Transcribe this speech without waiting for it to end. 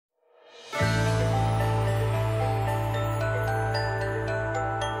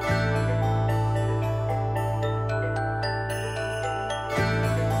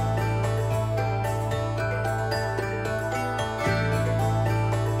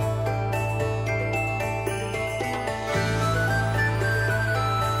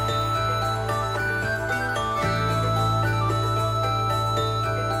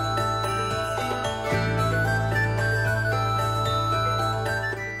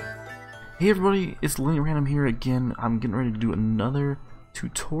Hey everybody, it's Random here again. I'm getting ready to do another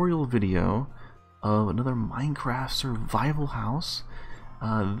tutorial video of another Minecraft survival house.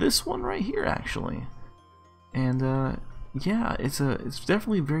 This one right here actually. And yeah, it's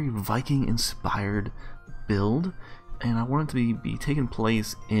definitely a very Viking inspired build, and I want it to be taking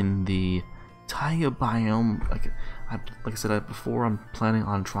place in the Taiga Biome. Like I said before, I'm planning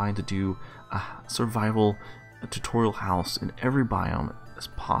on trying to do a survival tutorial house in every biome as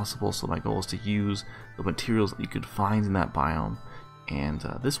possible, so my goal is to use the materials that you could find in that biome, and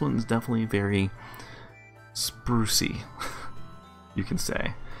this one is definitely very sprucey, you can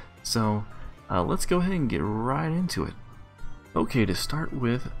say. So let's go ahead and get right into it. Okay, to start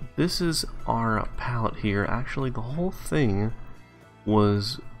with, this is our palette here. Actually, the whole thing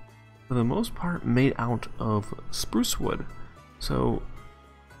was, for the most part, made out of spruce wood. So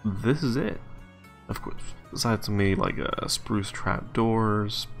this is it. Of course, besides maybe like spruce trap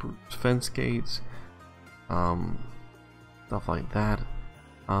doors, spruce fence gates, stuff like that.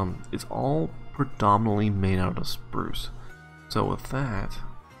 It's all predominantly made out of spruce. So with that,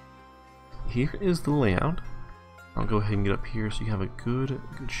 here is the layout. I'll go ahead and get up here so you have a good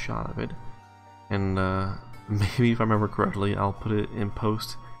shot of it. And maybe if I remember correctly, I'll put it in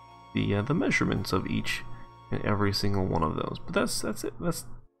post the measurements of each and every single one of those. But that's it. That's,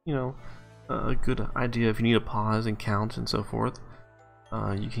 you know, a good idea. If you need to pause and count and so forth,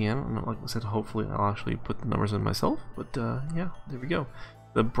 you can. And like I said, hopefully I'll actually put the numbers in myself. But yeah, there we go.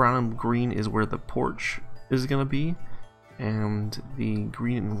 The brown and green is where the porch is gonna be, and the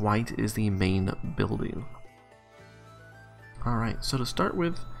green and white is the main building. Alright, so to start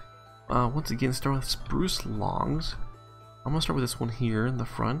with, once again, start with spruce logs. I'm gonna start with this one here in the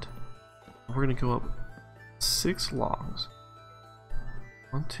front. We're gonna go up 6 logs.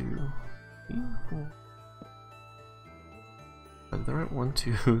 1, 2, 3, 4. Is that right? 1,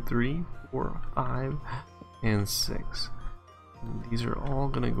 2, 3, 4, 5, and 6. And these are all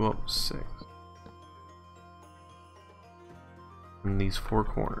gonna go up 6. In these 4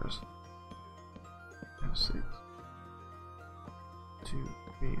 corners. 6. 2,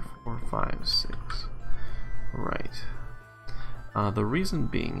 3, 4, 5, 6. Right. The reason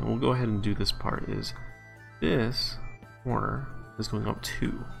being, we'll go ahead and do this part, is this corner is going up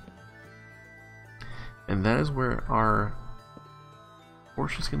 2. And that is where our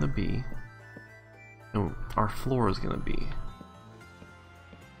porch is going to be, and our floor is going to be.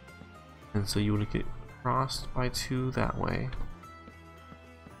 And so you would get crossed by 2 that way.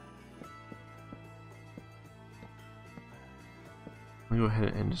 I'm going to go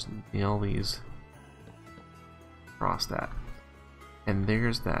ahead and just nail these across that. And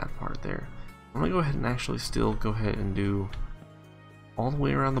there's that part there. I'm going to go ahead and actually still go ahead and do all the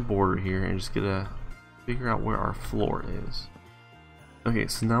way around the border here and just get a figure out where our floor is. Okay,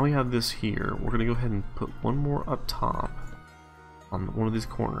 so now we have this here. We're going to go ahead and put one more up top on one of these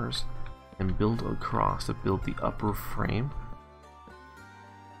corners and build across to build the upper frame.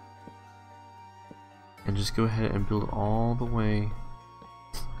 And just go ahead and build all the way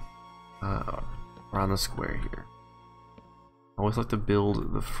around the square here. I always like to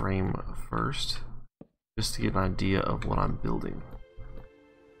build the frame first, just to get an idea of what I'm building.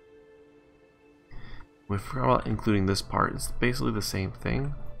 We forgot about including this part. It's basically the same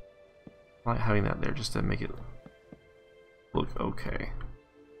thing. I like having that there just to make it look okay.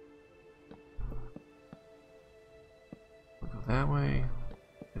 We'll go that way,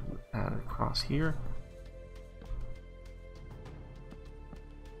 and add it across here.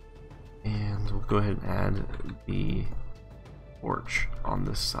 And we'll go ahead and add the porch on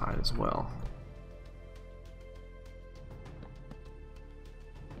this side as well.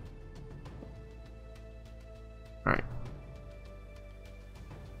 Alright.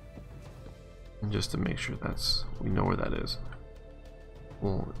 And just to make sure we know where that is,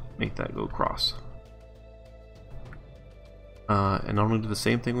 we'll make that go across. And I'm going to do the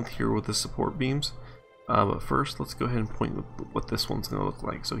same thing with here with the support beams. But first, let's go ahead and point what this one's going to look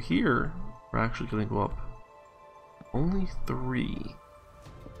like. So here, we're actually going to go up only 3.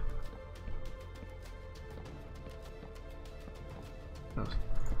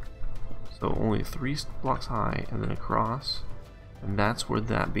 So only 3 blocks high and then across, and that's where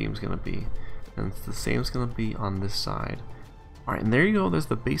that beam's going to be. And it's the same is going to be on this side. Alright, and there you go, there's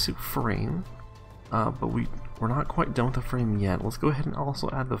the basic frame. But we're not quite done with the frame yet. Let's go ahead and also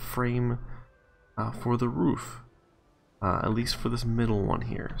add the frame for the roof, at least for this middle one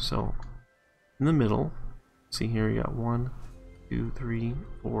here. So in the middle, see here, you got 1, 2, 3,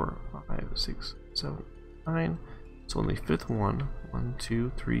 4, 5, 6, 7, 9. So on the 5th one, 1,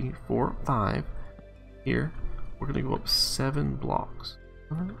 2, 3, 4, 5. Here, we're gonna go up 7 blocks.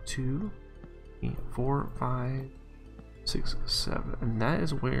 1, 2, 4, 5, 6, 7, and that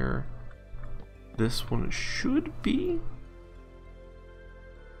is where this one should be.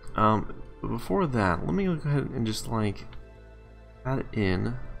 But before that, let me go ahead and just like add it in.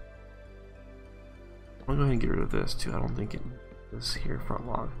 I'm gonna go ahead and get rid of this too. I don't think it is here front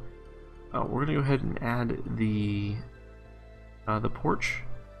log. We're gonna go ahead and add the porch.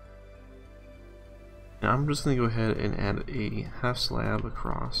 And I'm just gonna go ahead and add a half slab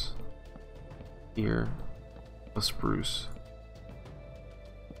across here, a spruce.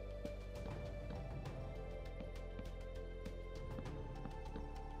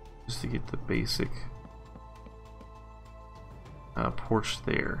 Just to get the basic porch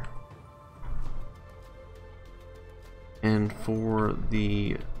there. And for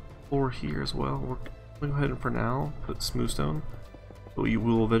the floor here as well, we're gonna go ahead and for now put smooth stone. But we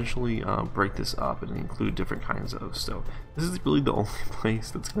will eventually break this up and include different kinds of stone. This is really the only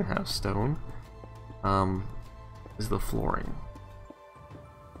place that's going to have stone, is the flooring.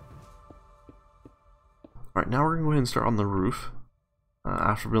 Alright, now we're going to go ahead and start on the roof.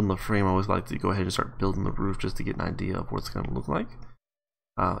 After building the frame, I always like to go ahead and start building the roof just to get an idea of what it's going to look like.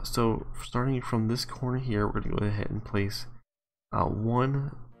 So starting from this corner here, we're going to go ahead and place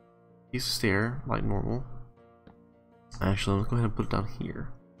one piece of stair like normal. Actually, let's go ahead and put it down here.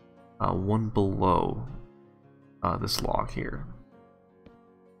 One below this log here.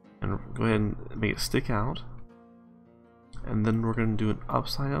 And go ahead and make it stick out. And then we're going to do an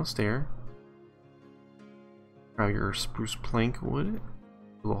upside down stair. Grab your spruce plank wood,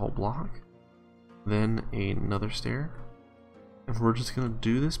 the whole block. Then another stair. And we're just going to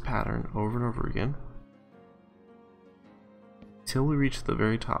do this pattern over and over again till we reach the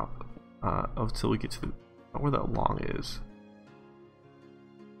very top, till we get to the where that log is.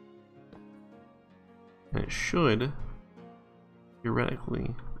 And it should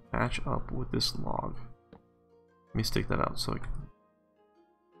theoretically match up with this log. Let me stick that out so I can.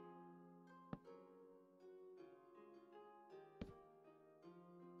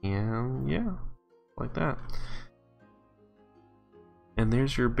 And yeah, like that. And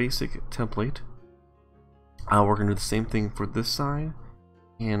there's your basic template. We're going to do the same thing for this side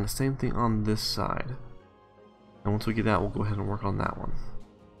and the same thing on this side. And once we get that, we'll go ahead and work on that one.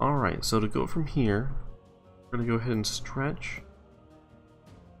 Alright, so to go from here, we're going to go ahead and stretch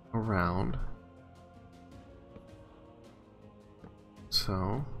around.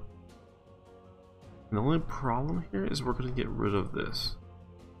 So, and the only problem here is we're going to get rid of this.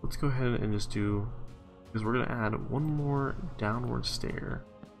 Let's go ahead and just do, because we're going to add one more downward stair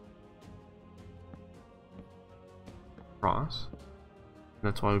across.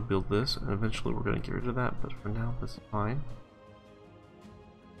 And that's why we build this, and eventually we're going to get rid of that, but for now that's fine.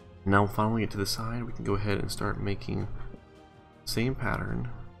 Now finally get to the side, we can go ahead and start making the same pattern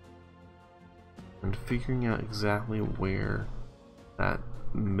and figuring out exactly where that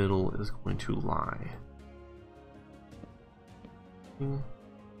middle is going to lie.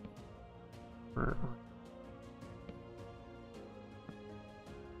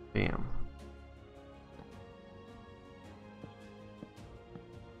 Bam.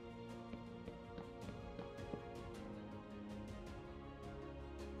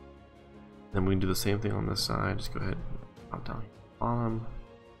 Then we can do the same thing on this side. Just go ahead and drop down here at the bottom,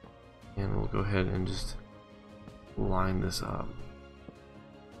 and we'll go ahead and just line this up.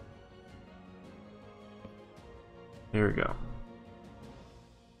 There we go.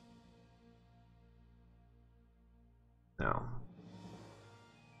 Now,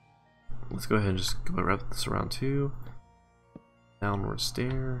 let's go ahead and just go wrap this around too. Downward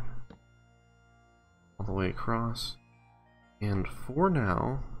stair all the way across. And for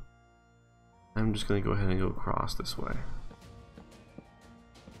now, I'm just going to go ahead and go across this way.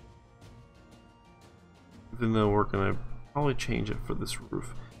 Even though we're going to probably change it for this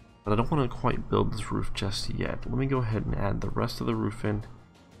roof. But I don't want to quite build this roof just yet. Let me go ahead and add the rest of the roof in.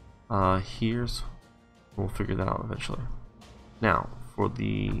 We'll figure that out eventually. Now, for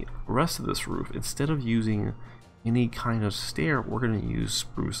the rest of this roof, instead of using any kind of stair, we're going to use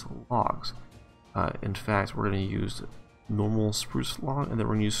spruce logs. In fact, we're going to use normal spruce log, and then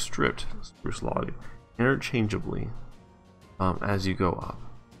we're going to use stripped spruce log interchangeably as you go up.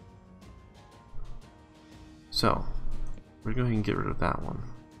 So, we're going to go ahead and get rid of that one.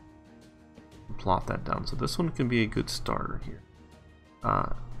 Plot that down. So this one can be a good starter here.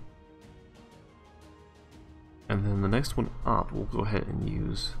 And then the next one up, we'll go ahead and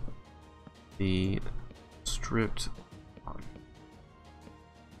use the stripped log,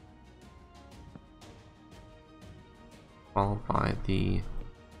 followed by the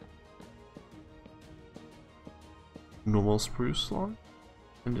normal spruce log.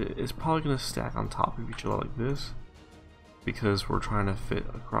 And it's probably going to stack on top of each other like this, because we're trying to fit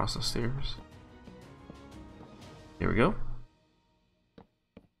across the stairs. Here we go.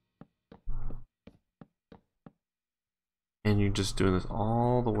 And you're just doing this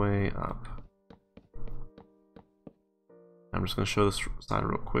all the way up. I'm just going to show this side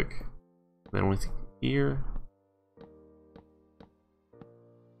real quick. Then with here,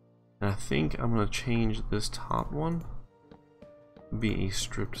 and I think I'm going to change this top one to be a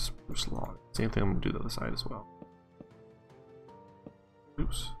stripped spruce log. Same thing, I'm going to do the other side as well.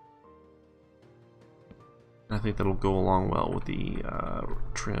 Oops. And I think that'll go along well with the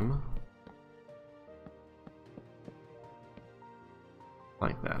trim.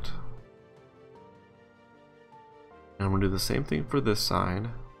 Like that. And I'm going to do the same thing for this side.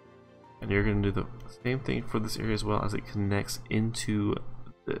 And you're going to do the same thing for this area as well, as it connects into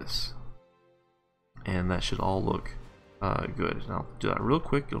this. And that should all look good. And I'll do that real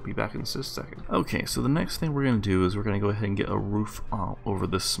quick. It'll be back in just a second. Okay, so the next thing we're going to do is we're going to go ahead and get a roof over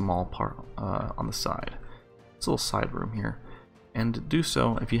this small part on the side. It's a little side room here. And to do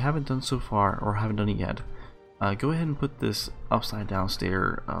so, if you haven't done so far or haven't done it yet, go ahead and put this upside down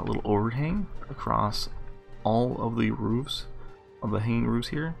stair little overhang across all of the roofs, of the hanging roofs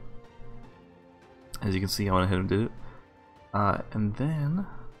here. As you can see, I went ahead and did it.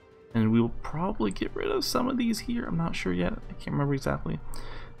 And we'll probably get rid of some of these here. I'm not sure yet. I can't remember exactly.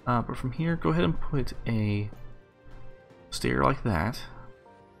 But from here, go ahead and put a stair like that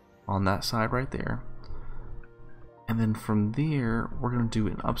on that side right there. And then from there, we're going to do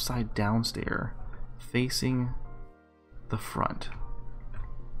an upside down stair facing the front.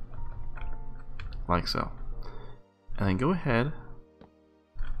 Like so. And then go ahead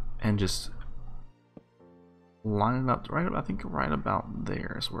and just line it up right, I think right about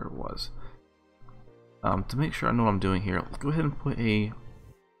there is where it was. To make sure I know what I'm doing here, go ahead and put a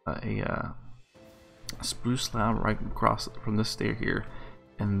spruce slab right across from this stair here,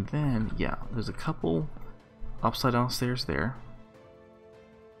 and then yeah, there's a couple upside down stairs there,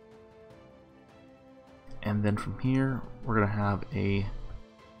 and then from here we're gonna have a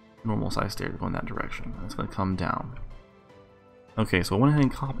normal size stair going that direction, and it's gonna come down. Okay, so I went ahead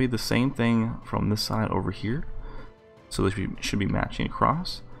and copied the same thing from this side over here, so this should be matching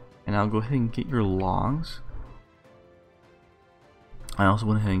across. And now go ahead and get your logs. I also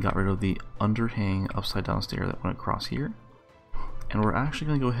went ahead and got rid of the underhang upside down stair that went across here. And we're actually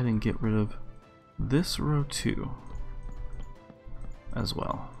going to go ahead and get rid of this row too, as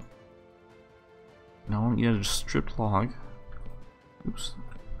well. Now I want you to just strip log, oops,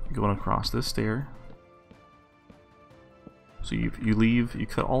 going across this stair. So you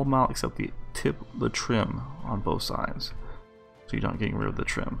cut all of them out except the trim on both sides, so you're not getting rid of the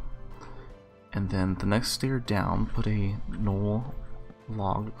trim. And then the next stair down, put a knoll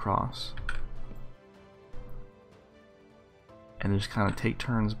log across, and just kind of take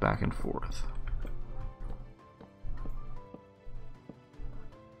turns back and forth.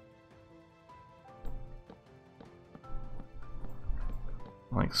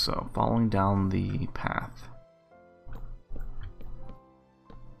 Like so, following down the path.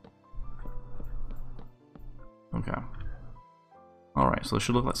 Okay. Alright, so it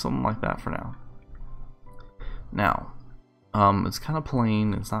should look like something like that for now. Now, it's kind of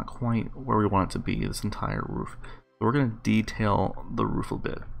plain, it's not quite where we want it to be, this entire roof. So we're going to detail the roof a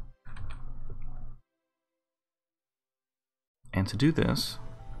bit. And to do this,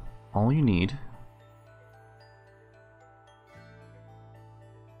 all you need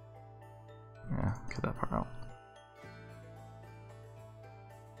cut that part out.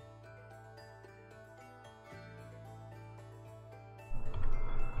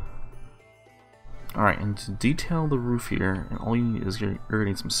 Alright, and to detail the roof here, and all you need is you're going to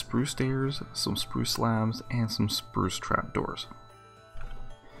need some spruce stairs, some spruce slabs, and some spruce trapdoors.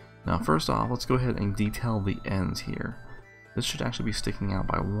 Now first off, let's go ahead and detail the ends here. This should actually be sticking out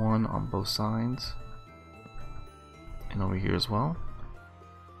by one on both sides, and over here as well.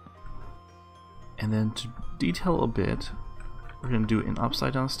 And then to detail a bit, we're going to do an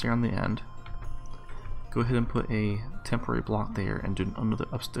upside down stair on the end. Go ahead and put a temporary block there and do another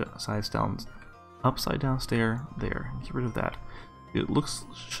upside down stair there. Get rid of that. It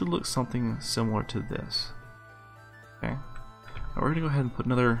should look something similar to this. Okay. Now we're going to go ahead and put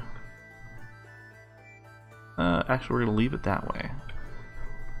another. Actually, we're going to leave it that way.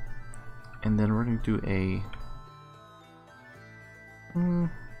 And then we're going to do a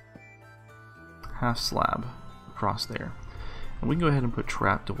half slab across there. And we can go ahead and put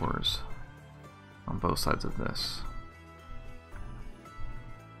trapdoors on both sides of this.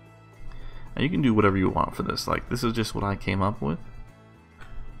 And you can do whatever you want for this. Like, this is just what I came up with.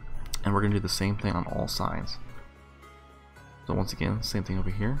 And we're going to do the same thing on all sides. So once again, same thing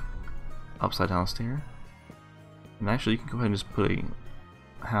over here. Upside down stair. And actually you can go ahead and just put a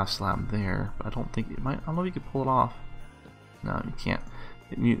half slab there, but I don't think it might, I don't know if you could pull it off. No, you can't.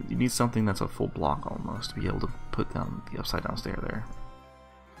 You need something that's a full block almost to be able to put down the upside down stair there.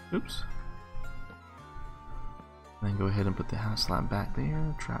 Oops. And then go ahead and put the half slab back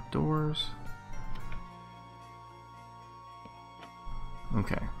there, trapdoors.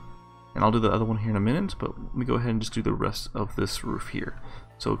 Okay. And I'll do the other one here in a minute, but let me go ahead and just do the rest of this roof here.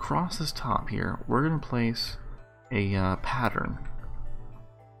 So across this top here, we're going to place a pattern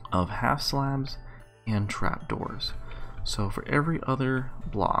of half slabs and trapdoors. So for every other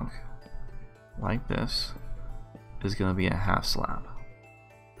block, like this, is going to be a half slab.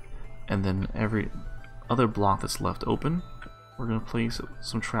 And then every other block that's left open, we're going to place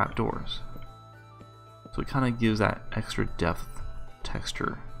some trapdoors. So it kind of gives that extra depth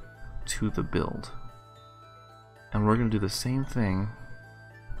texture to the build. And we're going to do the same thing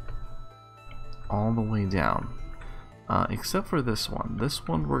all the way down. Except for this one. This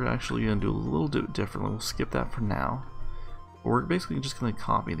one we're actually going to do a little bit differently. We'll skip that for now. We're basically just going to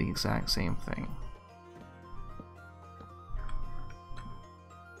copy the exact same thing.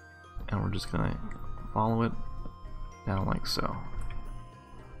 And we're just going to follow it down like so.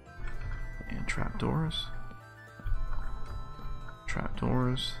 And trapdoors.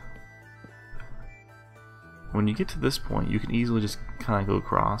 Trapdoors. When you get to this point, you can easily just kind of go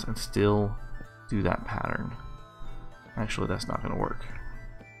across and still do that pattern. Actually, that's not going to work.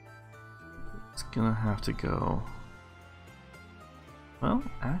 It's going to have to go... Well,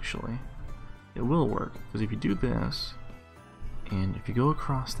 actually, it will work. Because if you do this, and if you go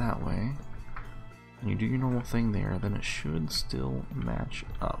across that way, and you do your normal thing there, then it should still match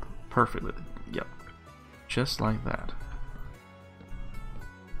up perfectly. Yep. Just like that.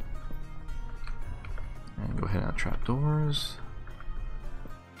 And go ahead and add trapdoors.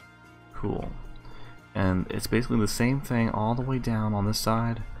 Cool. And it's basically the same thing all the way down on this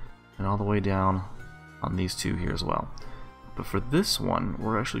side and all the way down on these two here as well. But for this one,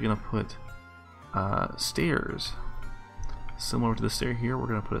 we're actually going to put stairs. Similar to the stair here, we're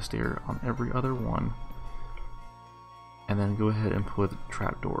going to put a stair on every other one. And then go ahead and put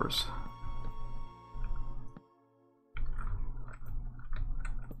trapdoors.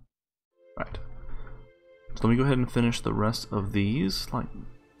 Right. So let me go ahead and finish the rest of these like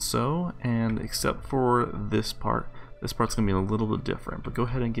so, and except for this part's going to be a little bit different, but go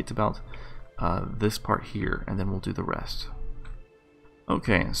ahead and get to about this part here, and then we'll do the rest.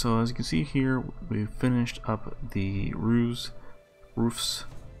 Okay, so as you can see here, we've finished up the roofs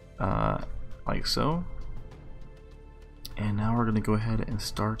like so, and now we're going to go ahead and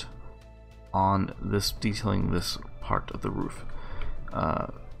start on this detailing this part of the roof.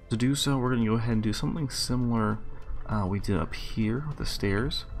 To do so, we're going to go ahead and do something similar we did up here with the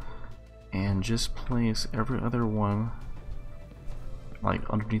stairs, and just place every other one like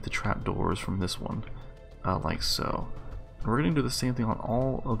underneath the trapdoors from this one, like so. And we're going to do the same thing on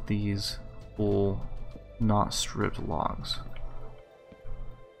all of these full not stripped logs,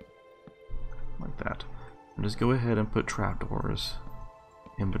 like that. And just go ahead and put trapdoors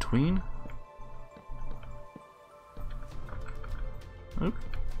in between. Oop.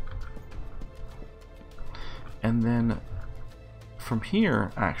 And then from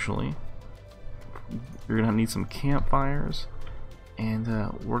here, actually, you're gonna need some campfires, and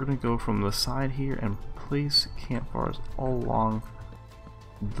we're gonna go from the side here and place campfires all along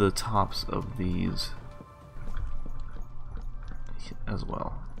the tops of these as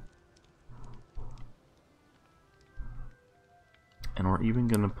well. And we're even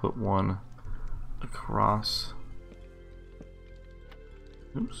gonna put one across.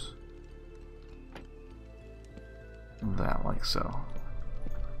 Oops. That, like so.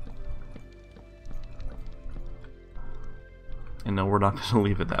 And no, we're not going to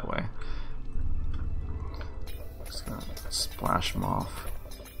leave it that way. Just going to splash them off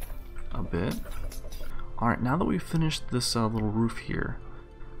a bit. Alright, now that we've finished this little roof here,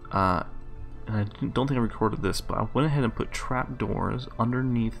 and I don't think I recorded this, but I went ahead and put trapdoors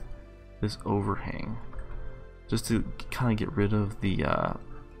underneath this overhang, just to kind of get rid of the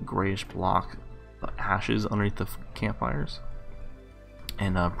grayish block ashes underneath the campfires,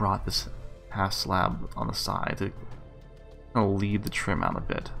 and brought this half slab on the side to kind of lead the trim out a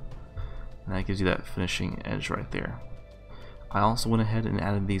bit, and that gives you that finishing edge right there. I also went ahead and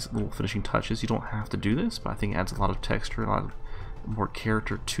added these little finishing touches. You don't have to do this, but I think it adds a lot of texture, a lot of more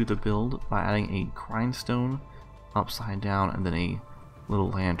character to the build by adding a grindstone upside down and then a little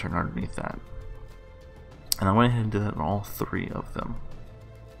lantern underneath that. And I went ahead and did that on all three of them.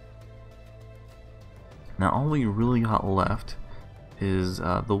 Now all we really got left is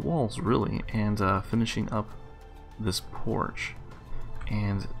the walls, really, and finishing up this porch.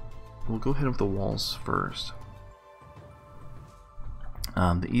 And we'll go ahead with the walls first.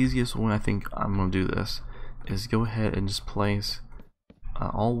 The easiest way I think I'm going to do this is go ahead and just place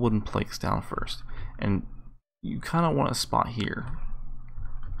all wooden planks down first. And you kind of want a spot here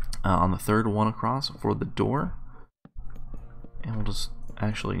on the third one across for the door. And we'll just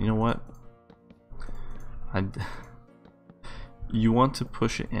actually, you know what? You want to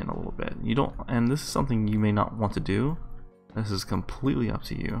push it in a little bit. You don't, and this is something you may not want to do. This is completely up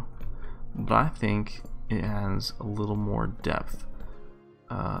to you. But I think it adds a little more depth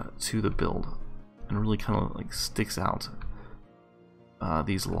to the build, and really kind of like sticks out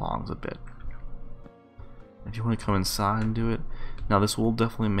these logs a bit. If you want to come inside and do it, now this will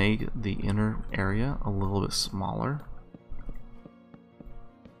definitely make the inner area a little bit smaller.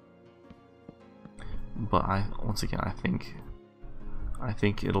 But once again, I think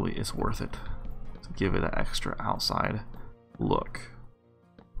it's worth it to give it an extra outside look.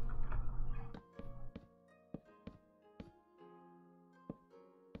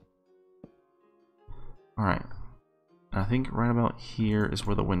 Alright, I think right about here is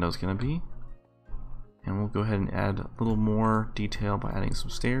where the window's going to be. And we'll go ahead and add a little more detail by adding some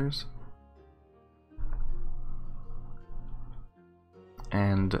stairs.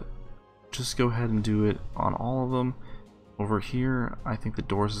 And just go ahead and do it on all of them. Over here, I think the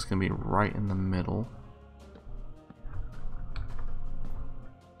doors is going to be right in the middle.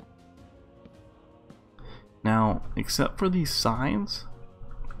 Now, except for these sides,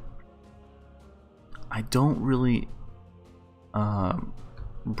 I don't really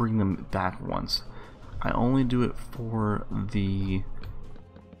bring them back once. I only do it for the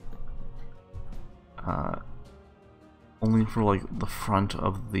only for like the front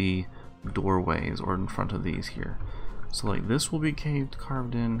of the doorways, or in front of these here. So like this will be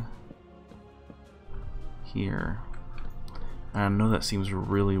carved in here. And I know that seems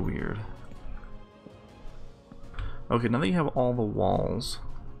really weird. Okay, now that you have all the walls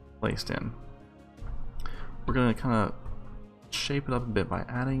placed in, we're gonna kind of shape it up a bit by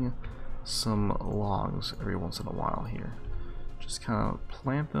adding some logs every once in a while here. Just kind of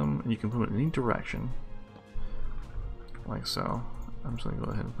plant them, and you can put them in any direction, like so. I'm just gonna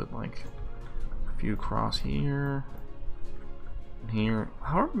go ahead and put like a few across here and here,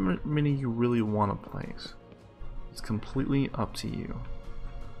 however many you really want to place. It's completely up to you.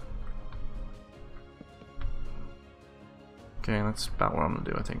 Okay, that's about what I'm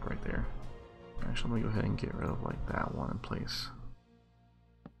gonna do, I think, right there. Actually, let me go ahead and get rid of like that one in place.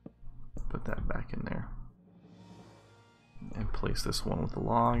 Put that back in there. And place this one with the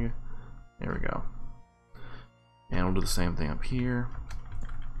log. There we go. And we'll do the same thing up here.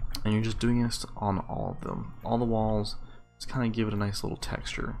 And you're just doing this on all of them. All the walls. Just kind of give it a nice little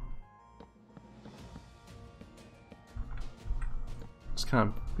texture. Just kind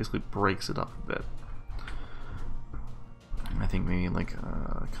of basically breaks it up a bit. I think maybe like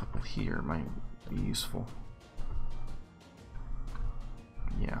a couple here might be useful.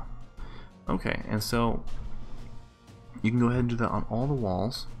 Yeah. Okay, and so you can go ahead and do that on all the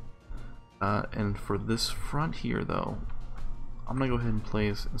walls. And for this front here, though, I'm gonna go ahead and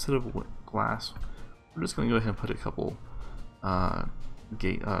place, instead of glass, we're just gonna go ahead and put a couple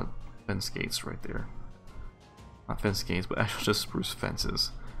fence gates right there. Not fence gates, but actually just spruce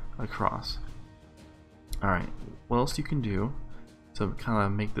fences across. Alright, what else you can do to kind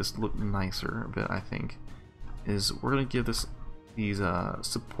of make this look nicer a bit, I think, is we're going to give these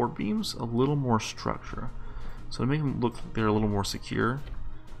support beams a little more structure. So to make them look like they're a little more secure,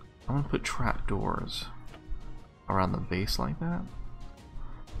 I'm going to put trapdoors around the base like that.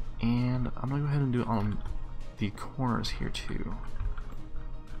 And I'm going to go ahead and do it on the corners here too.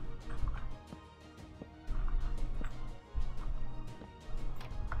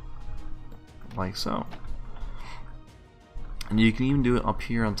 Like so. And you can even do it up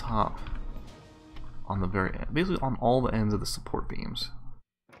here on top, on the very end, basically on all the ends of the support beams.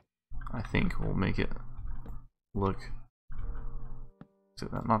 I think will make it look, is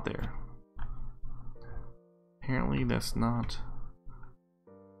it not there? Apparently that's not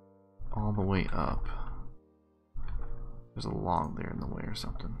all the way up. There's a log there in the way or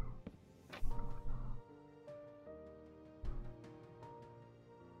something.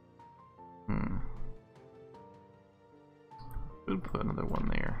 Could put another one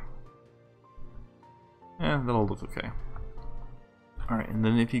there. Yeah, that'll look okay. Alright, and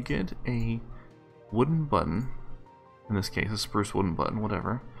then if you get a wooden button, in this case a spruce wooden button,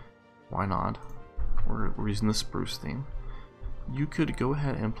 whatever, why not? We're using the spruce theme. You could go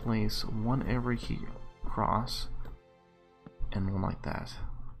ahead and place one every here across, and one like that.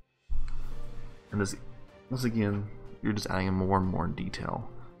 And this, once again, you're just adding more and more detail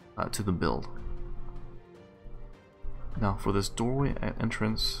to the build. Now for this doorway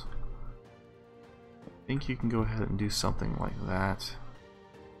entrance, I think you can go ahead and do something like that.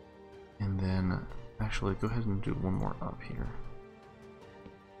 And then actually go ahead and do one more up here.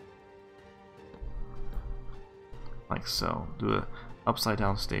 Like so. Do a upside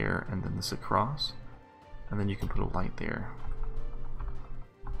down stair and then this across. And then you can put a light there.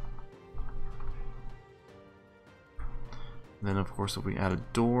 And then of course if we add a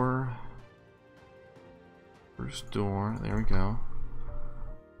door, first door, there we go.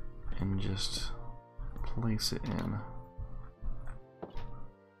 And just place it in.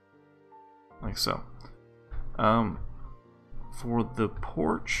 Like so. For the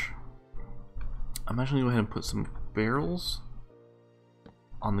porch, I'm actually going to go ahead and put some barrels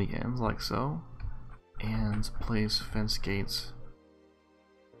on the ends like so, and place fence gates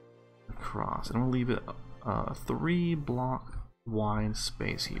across. And I'm going to leave it a 3 block wide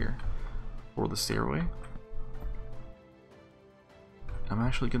space here for the stairway. I'm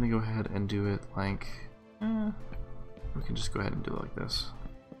actually going to go ahead and do it like, we can just go ahead and do it like this.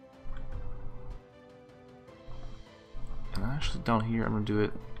 And actually down here I'm going to do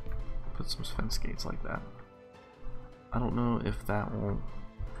it, put some fence gates like that. I don't know if that will,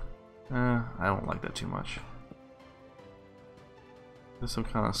 I don't like that too much. This will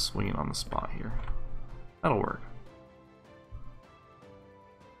kind of swing it on the spot here. That'll work.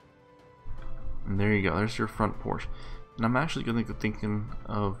 And there you go, there's your front porch. And I'm actually going to be thinking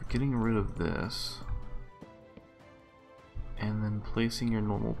of getting rid of this and then placing your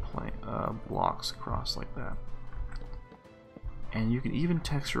normal blocks across like that. And you can even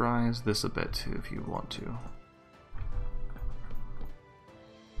texturize this a bit too if you want to.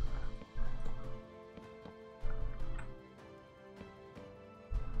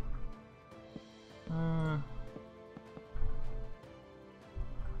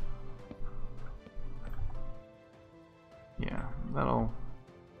 Yeah, that'll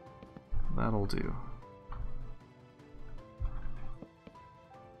do.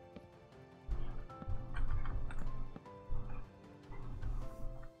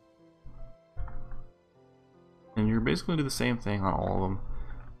 And you're basically do the same thing on all of them.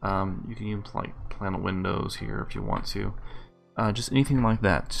 You can even like plan windows here if you want to. Just anything like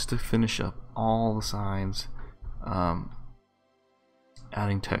that, just to finish up all the sides,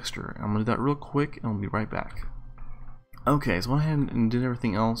 adding texture. I'm gonna do that real quick and I'll be right back. Okay, so I went ahead and did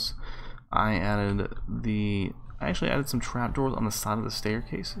everything else. I actually added some trapdoors on the side of the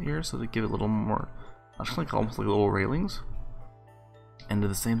staircase here, so to give it a little more, just like almost like little railings. And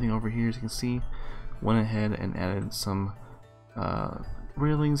did the same thing over here, as you can see. Went ahead and added some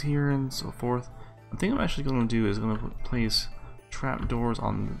railings here and so forth. The thing I'm actually going to do is going to place trapdoors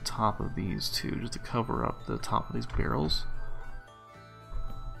on the top of these two, just to cover up the top of these barrels.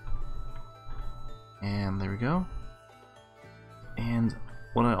 And there we go. And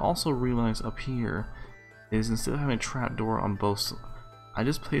what I also realized up here is instead of having a trapdoor on both, I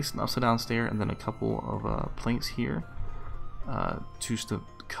just placed an upside down stair and then a couple of planks here just to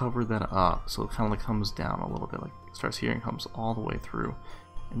cover that up, so it kind of like comes down a little bit, like it starts here and comes all the way through,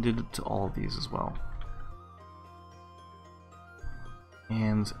 and did it to all of these as well.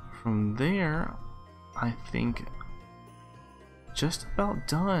 And from there, I think just about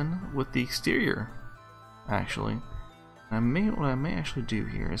done with the exterior, actually. And what I may actually do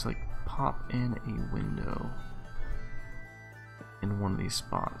here is like pop in a window in one of these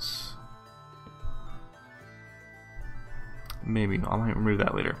spots. Maybe I might remove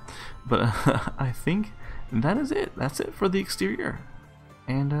that later, but I think that is it. That's it for the exterior.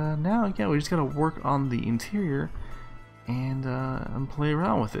 And now, yeah, we just gotta work on the interior and play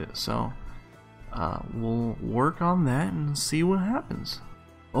around with it. So we'll work on that and see what happens.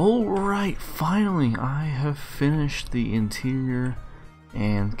 Alright, finally I have finished the interior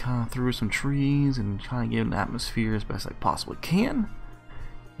and kind of threw some trees and kind of gave an atmosphere as best I possibly can.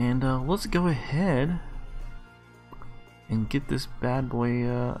 And let's go ahead and get this bad boy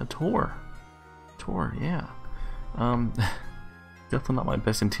a tour. Yeah. Definitely not my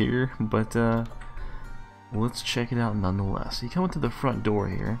best interior, but let's check it out nonetheless. You come into the front door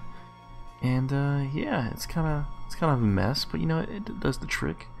here, and yeah, it's kind of a mess, but you know, it does the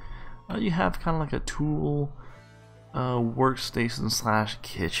trick. You have kind of like a tool workstation slash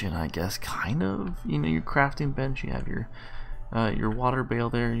kitchen, I guess, kind of. You know, your crafting bench. You have your water bail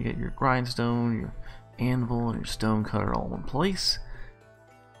there. You get your grindstone, your anvil, and your stone cutter all in one place.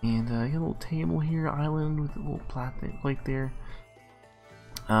 And you have a little table here, island with a little plate there.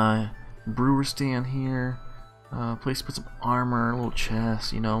 brewer stand here, place to put some armor, a little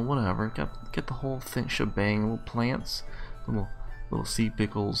chest, you know, whatever. Get the whole thing shebang. Little plants, little sea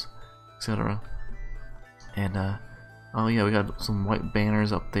pickles, etc. And oh yeah, we got some white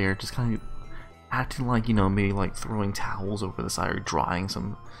banners up there, just kind of acting like, you know, maybe like throwing towels over the side or drying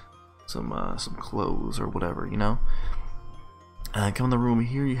some clothes or whatever, you know. Come in the room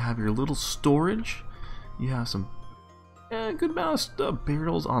here, you have your little storage. You have some good amount of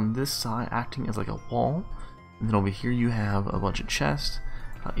barrels on this side acting as like a wall, and then over here you have a bunch of chests.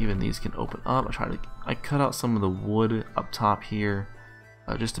 Even these can open up. I cut out some of the wood up top here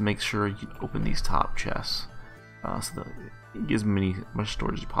just to make sure you open these top chests, so that it gives much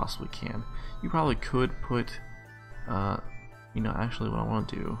storage as you possibly can. You probably could put, you know, actually what I want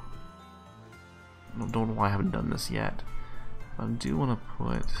to do, I don't know why I haven't done this yet, but I do want to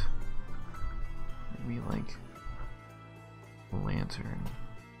put maybe like a lantern.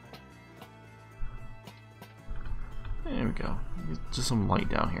 There we go. Just some light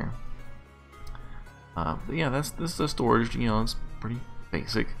down here. But yeah, this is the storage. You know, it's pretty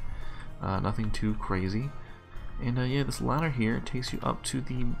basic. Nothing too crazy. And yeah, this ladder here takes you up to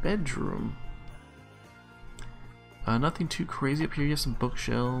the bedroom. Nothing too crazy up here. You have some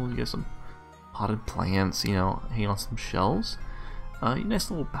bookshelves. You got some potted plants. You know, hanging on some shelves. Nice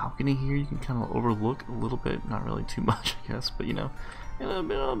little balcony here. You can kind of overlook a little bit. Not really too much, I guess, but you know, and a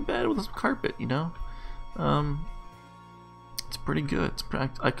bit on bed with some carpet. You know. It's pretty good.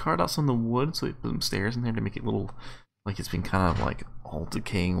 I carved out some of the wood, so I put some stairs in there to make it little, like it's been kind of like all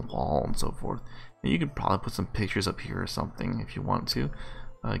decaying wall and so forth. And you could probably put some pictures up here or something if you want to,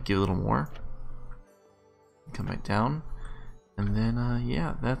 give a little more. Come back down, and then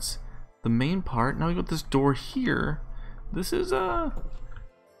yeah, that's the main part. Now we got this door here. This is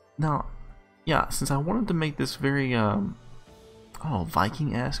now, yeah, since I wanted to make this very I don't know,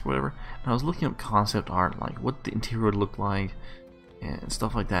 Viking-esque, whatever. And I was looking up concept art, like what the interior would look like and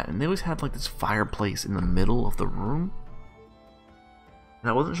stuff like that. And they always had like this fireplace in the middle of the room.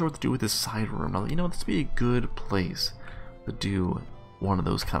 And I wasn't sure what to do with this side room. I was like, you know, this would be a good place to do one of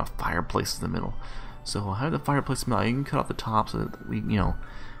those kind of fireplaces in the middle. So I have the fireplace in the middle. You can cut off the top so that we, you know,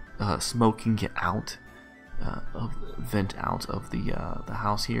 smoke can get out, vent out of the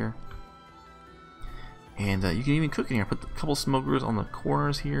house here. And you can even cook in here. Put a couple smokers on the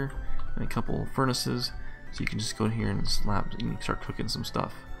corners here, and a couple furnaces, so you can just go in here and slap and start cooking some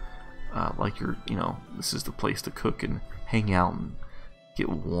stuff. Like you're, you know, this is the place to cook and hang out and get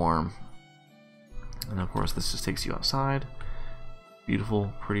warm. And of course, this just takes you outside.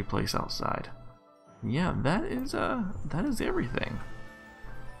 Beautiful, pretty place outside. And yeah, that is everything.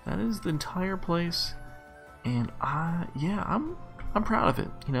 That is the entire place, and yeah, I'm proud of it.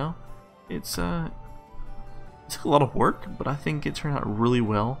 You know, it took a lot of work, but I think it turned out really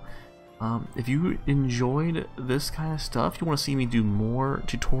well. If you enjoyed this kind of stuff, you want to see me do more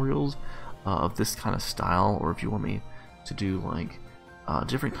tutorials of this kind of style, or if you want me to do like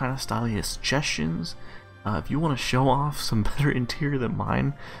different kind of style, you have suggestions. If you want to show off some better interior than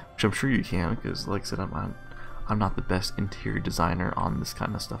mine, which I'm sure you can, because like I said, I'm not the best interior designer on this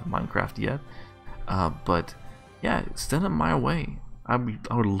kind of stuff in Minecraft yet. But yeah, send them my way. I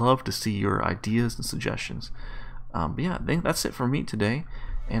would love to see your ideas and suggestions. But yeah, I think that's it for me today,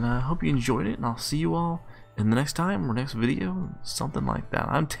 and I hope you enjoyed it, and I'll see you all in the next time or next video, something like that.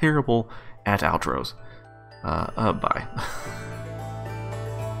 I'm terrible at outros. Bye.